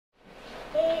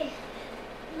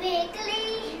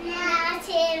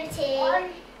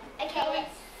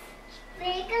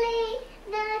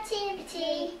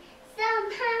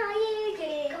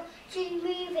to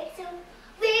move it so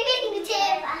we're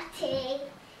nativity.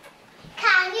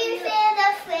 Can you feel the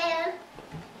thrill?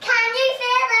 Can you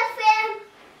feel the thrill?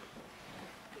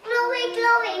 Glory,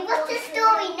 glory, what a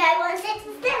story, no one sits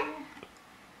still.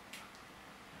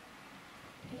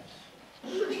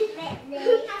 Have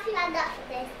you had that for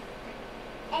this?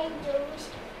 Angels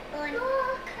on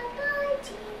walk by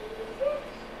Jesus,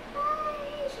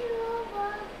 as you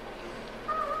walk,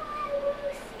 I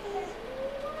will sing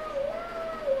my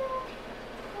lullaby.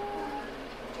 Oh,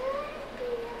 don't be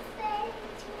afraid,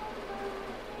 your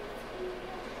mother's here.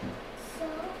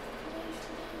 Softly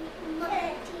sleep, my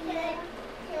dear,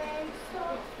 and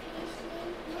softly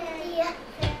sleep, my dear.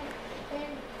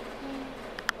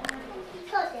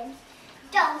 Cousin.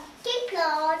 Donkey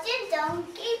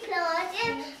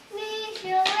plodding, move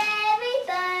your weary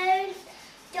bones.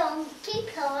 Donkey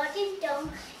plodding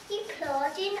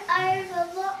over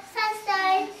rocks and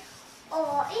stones.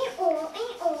 Oh.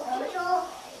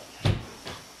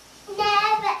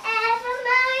 Never ever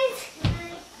mind.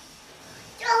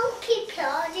 Donkey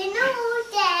plodding all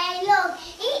day long.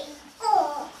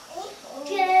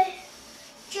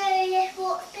 Joseph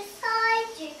walks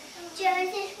beside you.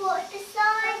 Joseph walks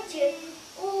beside you.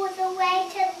 All the way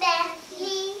to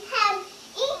Bethlehem.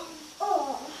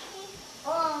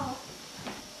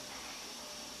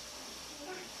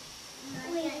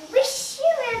 We wish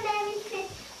you a Merry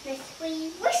Christmas. We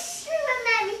wish you a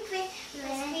Merry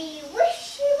Christmas. We wish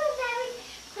you a Merry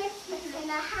Christmas and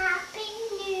a Happy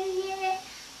New Year.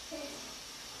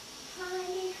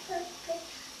 Finally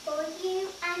for you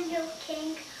and your King.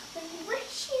 We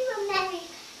wish you a Merry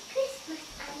Christmas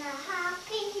and a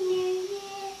Happy New Year.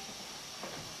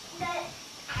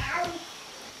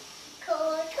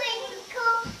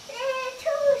 Twinkle,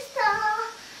 little star,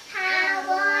 how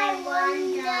I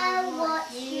wonder what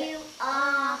you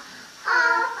are.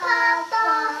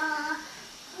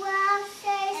 Well,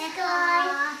 say sky,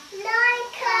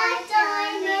 like a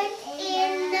diamond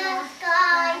in the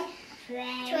sky.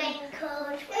 Twinkle,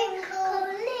 twinkle,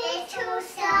 little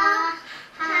star,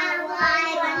 how I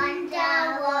wonder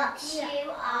what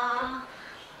you are.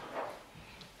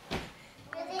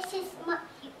 This is my...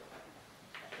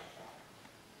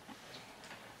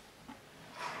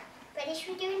 Ready, should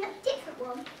we do a different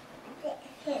one?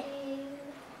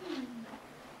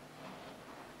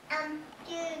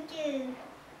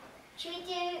 Should we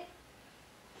do...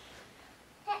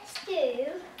 Let's do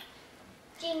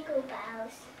Jingle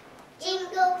Bells.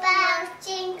 Jingle bells,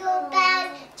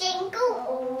 jingle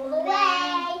all the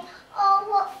way. Oh,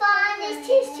 what fun it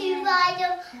is to ride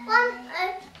on one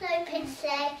open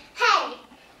sleigh. Hey!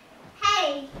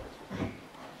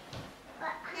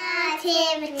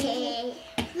 Nativity,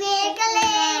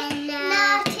 wiggling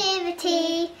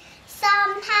nativity.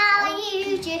 Somehow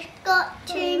you just got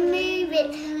to move it.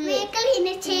 Wiggly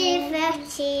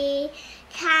nativity.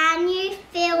 Can you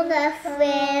feel the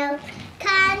thrill?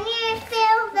 Can you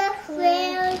feel the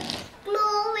thrill?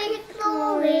 Glory,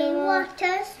 glory, what a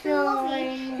story.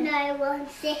 No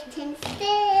one's sitting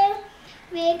still.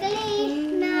 Wiggly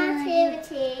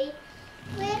nativity.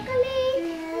 Wiggly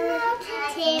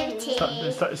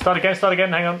nativity. Start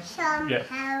again, hang on.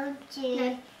 Somehow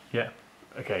do. Yeah.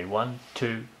 Okay, 1,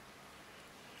 2,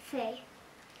 3.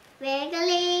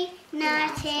 Wiggly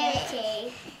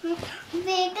nativity.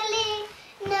 Wiggly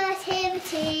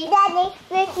nativity. Daddy,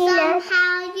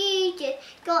 Somehow you just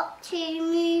got to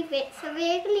move it. So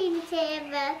wiggly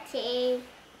nativity.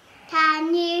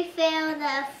 Can you feel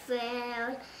the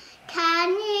thrill? Can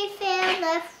you feel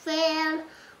the thrill?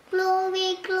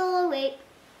 Glory, glory,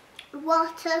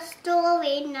 what a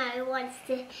story. No one's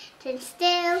sitting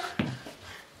still.